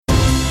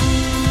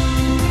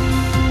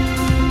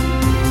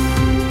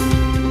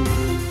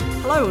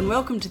Hello and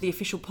welcome to the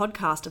official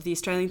podcast of the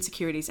Australian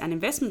Securities and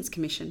Investments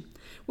Commission.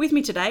 With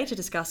me today to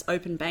discuss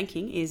open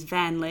banking is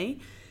Van Lee,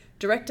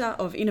 Director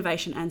of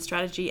Innovation and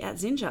Strategy at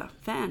Xinja.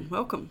 Van,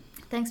 welcome.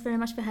 Thanks very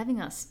much for having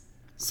us.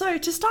 So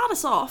to start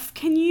us off,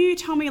 can you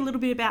tell me a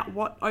little bit about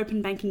what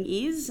open banking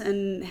is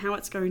and how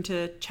it's going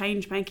to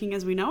change banking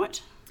as we know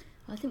it?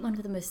 I think one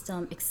of the most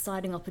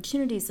exciting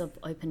opportunities of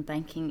open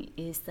banking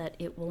is that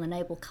it will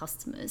enable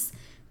customers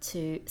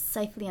to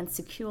safely and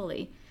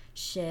securely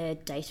share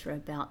data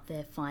about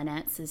their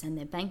finances and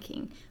their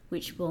banking,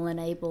 which will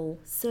enable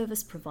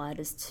service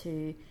providers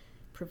to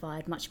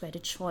provide much greater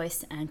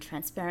choice and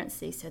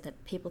transparency so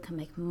that people can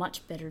make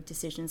much better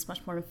decisions,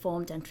 much more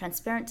informed and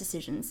transparent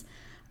decisions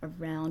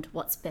around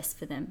what's best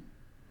for them.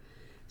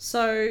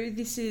 So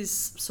this is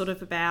sort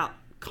of about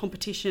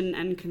competition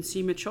and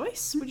consumer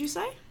choice, would you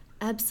say?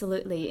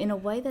 Absolutely, in a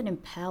way that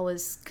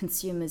empowers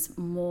consumers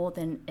more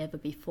than ever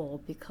before,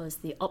 because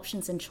the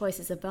options and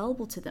choices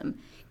available to them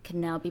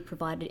can now be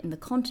provided in the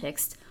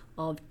context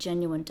of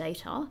genuine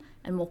data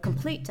and more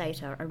complete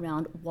data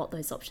around what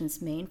those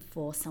options mean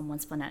for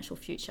someone's financial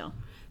future.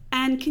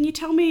 And can you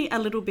tell me a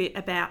little bit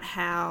about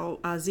how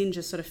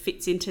Xinja sort of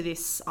fits into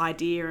this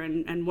idea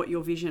and what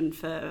your vision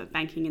for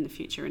banking in the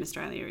future in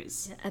Australia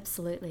is? Yeah,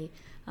 absolutely.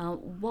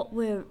 What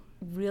we're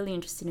really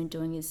interested in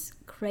doing is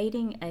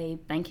creating a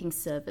banking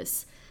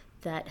service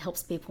that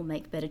helps people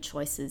make better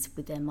choices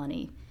with their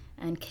money.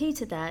 And key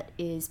to that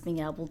is being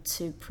able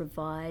to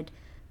provide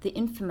the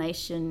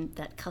information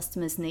that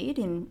customers need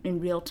in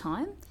real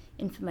time,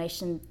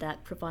 information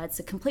that provides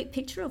a complete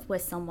picture of where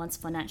someone's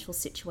financial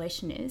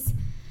situation is,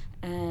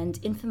 and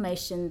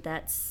information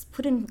that's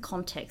put in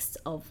context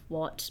of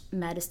what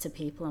matters to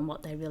people and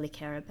what they really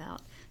care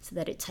about, so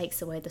that it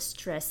takes away the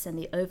stress and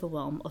the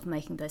overwhelm of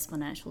making those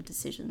financial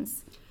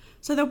decisions.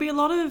 So there'll be a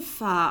lot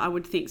of, I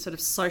would think, sort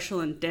of social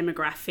and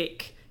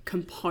demographic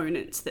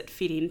components that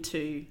fit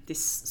into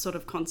this sort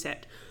of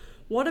concept.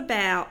 What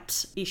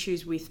about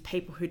issues with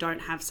people who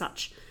don't have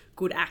such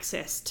good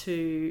access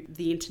to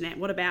the internet?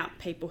 What about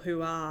people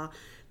who are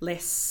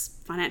less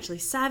financially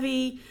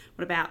savvy?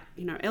 What about,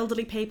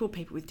 elderly people,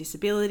 people with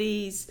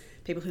disabilities,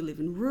 people who live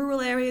in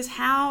rural areas?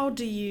 How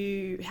are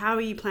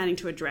you planning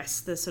to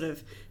address the sort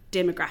of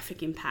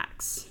demographic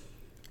impacts?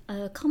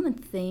 A common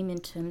theme in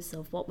terms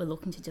of what we're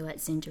looking to do at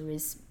Xinja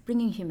is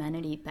bringing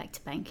humanity back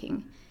to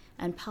banking.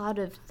 And part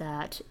of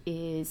that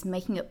is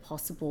making it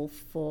possible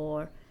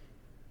for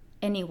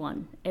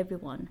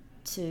everyone,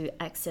 to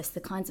access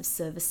the kinds of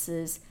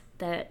services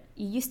that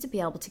you used to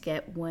be able to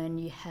get when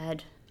you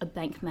had a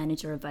bank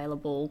manager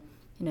available,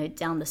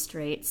 down the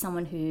street,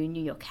 someone who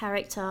knew your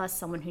character,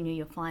 someone who knew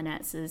your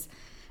finances,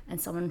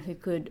 and someone who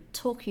could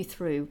talk you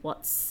through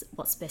what's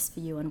best for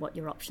you and what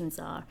your options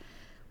are.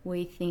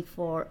 We think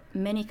for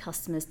many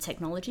customers,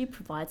 technology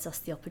provides us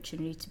the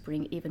opportunity to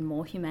bring even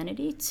more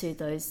humanity to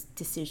those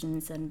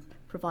decisions and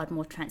provide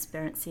more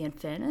transparency and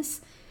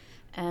fairness.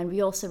 And we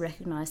also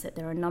recognise that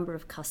there are a number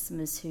of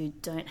customers who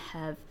don't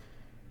have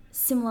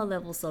similar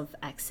levels of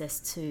access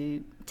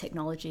to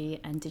technology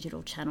and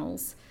digital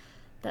channels.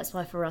 That's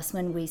why for us,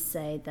 when we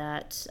say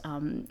that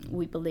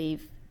we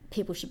believe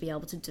people should be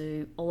able to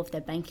do all of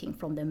their banking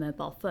from their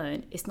mobile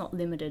phone, it's not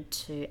limited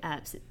to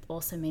apps. It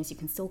also means you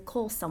can still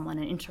call someone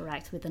and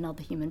interact with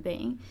another human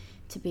being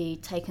to be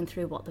taken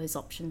through what those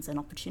options and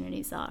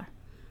opportunities are.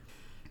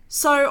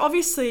 So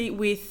obviously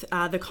with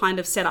the kind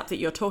of setup that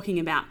you're talking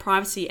about,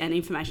 privacy and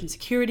information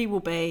security will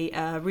be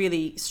a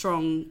really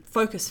strong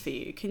focus for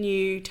you. Can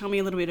you tell me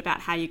a little bit about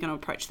how you're going to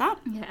approach that?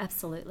 Yeah,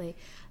 absolutely.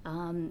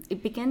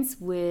 It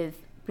begins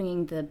with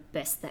bringing the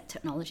best that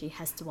technology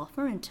has to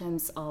offer in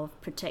terms of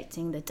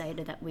protecting the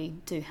data that we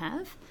do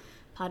have.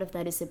 Part of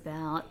that is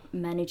about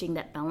managing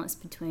that balance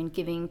between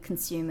giving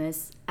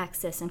consumers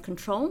access and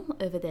control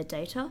over their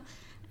data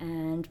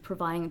and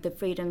providing the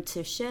freedom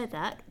to share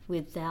that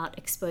without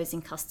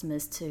exposing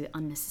customers to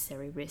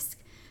unnecessary risk.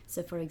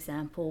 So, for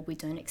example, we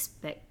don't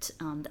expect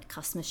that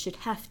customers should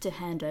have to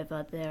hand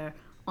over their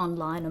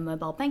online or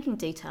mobile banking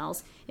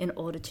details in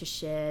order to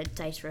share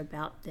data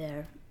about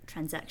their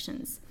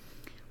transactions.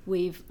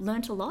 We've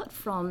learnt a lot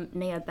from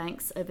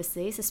neobanks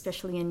overseas,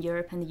 especially in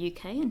Europe and the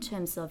UK, in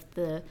terms of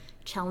the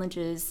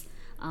challenges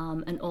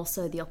and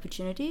also the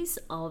opportunities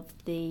of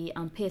the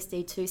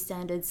PSD2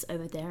 standards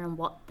over there and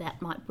what that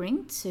might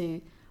bring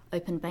to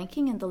open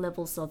banking and the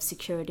levels of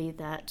security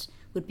that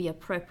would be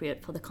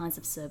appropriate for the kinds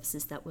of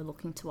services that we're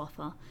looking to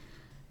offer.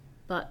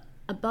 But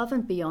above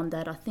and beyond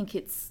that, I think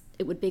it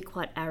would be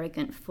quite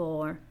arrogant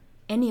for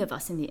any of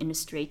us in the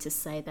industry to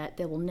say that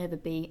there will never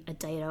be a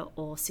data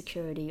or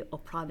security or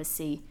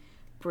privacy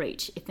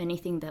breach. If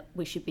anything, that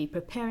we should be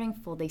preparing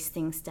for these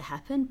things to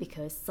happen,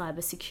 because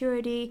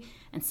cybersecurity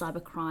and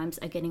cyber crimes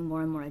are getting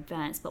more and more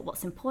advanced. But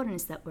what's important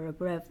is that we're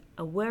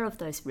aware of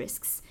those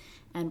risks,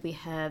 and we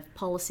have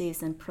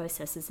policies and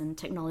processes and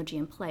technology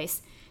in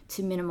place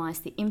to minimise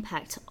the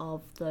impact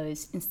of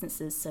those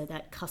instances so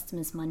that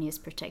customers' money is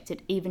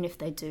protected even if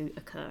they do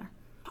occur.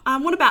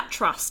 What about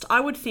trust? I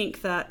would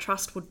think that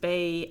trust would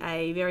be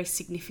a very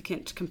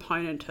significant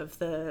component of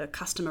the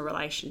customer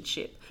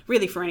relationship,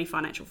 really for any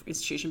financial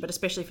institution, but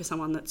especially for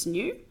someone that's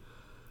new.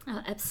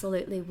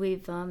 Absolutely.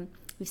 We've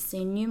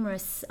seen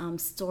numerous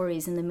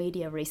stories in the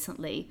media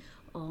recently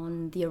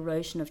on the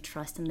erosion of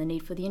trust and the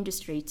need for the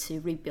industry to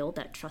rebuild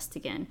that trust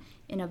again.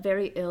 In our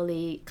very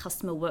early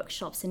customer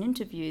workshops and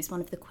interviews, one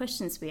of the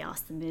questions we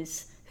asked them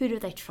is, who do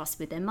they trust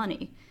with their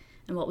money?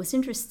 And what was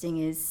interesting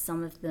is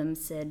some of them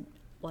said,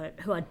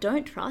 who I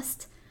don't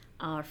trust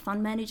are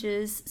fund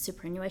managers,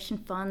 superannuation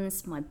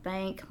funds, my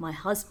bank, my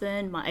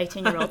husband, my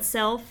 18-year-old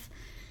self.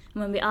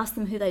 And when we asked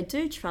them who they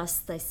do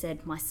trust, they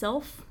said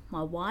myself,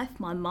 my wife,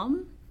 my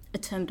mum, a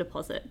term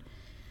deposit.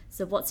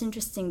 So what's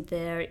interesting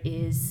there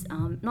is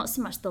not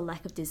so much the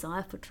lack of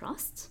desire for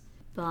trust,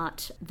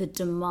 but the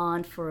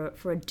demand for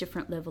a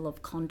different level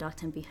of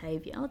conduct and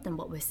behaviour than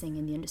what we're seeing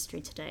in the industry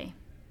today.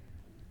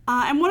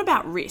 And what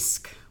about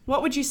risk?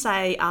 What would you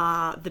say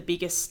are the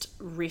biggest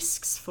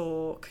risks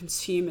for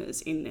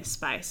consumers in this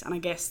space? And I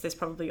guess there's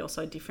probably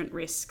also different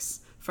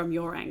risks from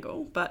your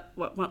angle, but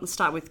let's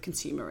start with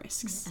consumer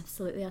risks. Yeah,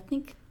 absolutely. I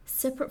think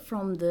separate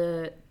from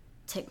the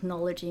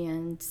technology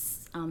and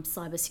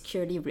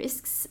cybersecurity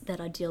risks that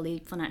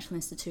ideally financial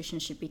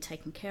institutions should be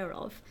taking care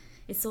of,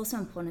 it's also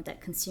important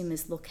that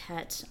consumers look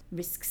at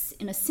risks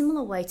in a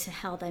similar way to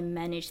how they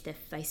manage their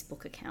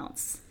Facebook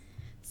accounts.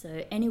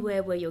 So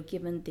anywhere where you're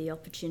given the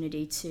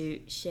opportunity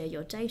to share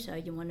your data,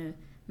 you want to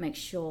make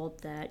sure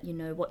that you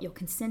know what you're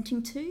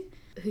consenting to,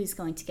 who's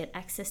going to get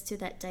access to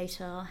that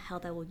data, how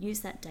they will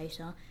use that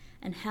data,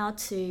 and how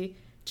to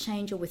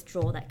change or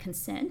withdraw that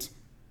consent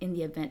in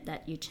the event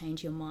that you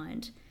change your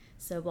mind.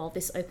 So while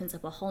this opens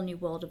up a whole new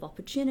world of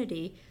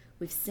opportunity,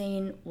 we've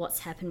seen what's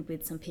happened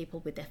with some people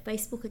with their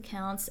Facebook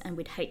accounts, and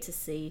we'd hate to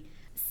see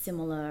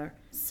similar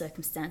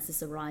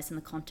circumstances arise in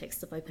the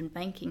context of open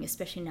banking,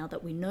 especially now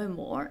that we know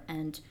more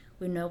and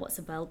we know what's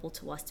available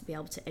to us to be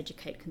able to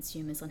educate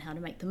consumers on how to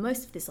make the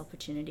most of this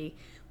opportunity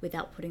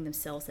without putting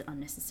themselves at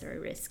unnecessary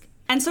risk.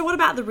 And so what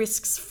about the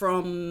risks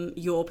from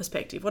your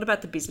perspective? What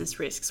about the business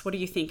risks? What do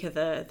you think are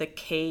the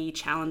key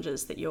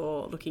challenges that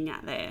you're looking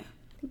at there?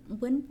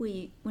 When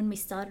we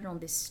started on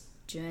this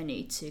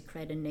journey to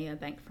create a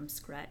neobank from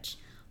scratch,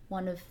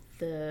 one of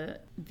the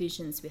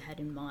visions we had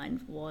in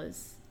mind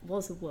was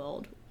a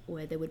world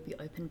where there would be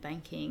open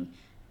banking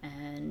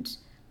and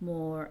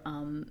more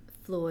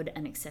fluid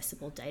and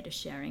accessible data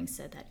sharing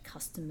so that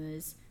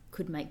customers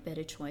could make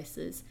better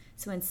choices.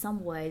 So in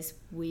some ways,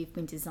 we've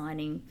been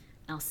designing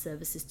our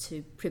services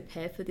to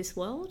prepare for this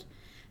world.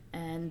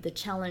 And the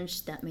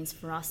challenge that means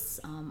for us,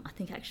 I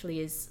think actually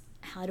is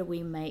how do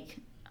we make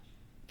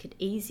it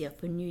easier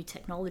for new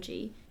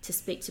technology to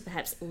speak to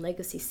perhaps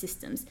legacy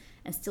systems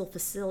and still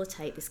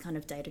facilitate this kind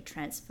of data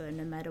transfer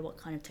no matter what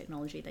kind of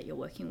technology that you're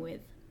working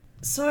with.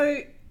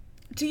 So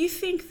do you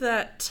think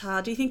that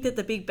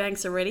the big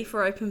banks are ready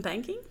for open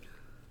banking?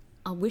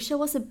 I wish I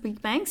was a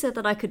big bank so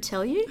that I could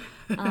tell you.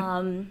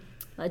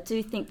 I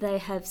do think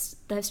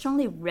they've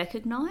strongly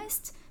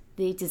recognised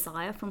the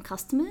desire from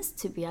customers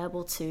to be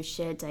able to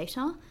share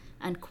data,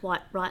 and quite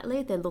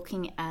rightly they're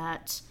looking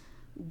at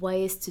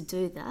ways to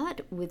do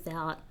that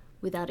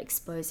without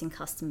exposing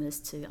customers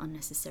to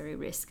unnecessary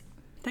risk.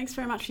 Thanks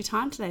very much for your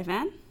time today,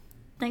 Van.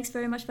 Thanks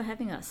very much for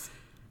having us.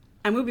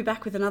 And we'll be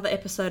back with another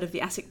episode of the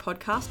ASIC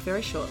podcast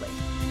very shortly.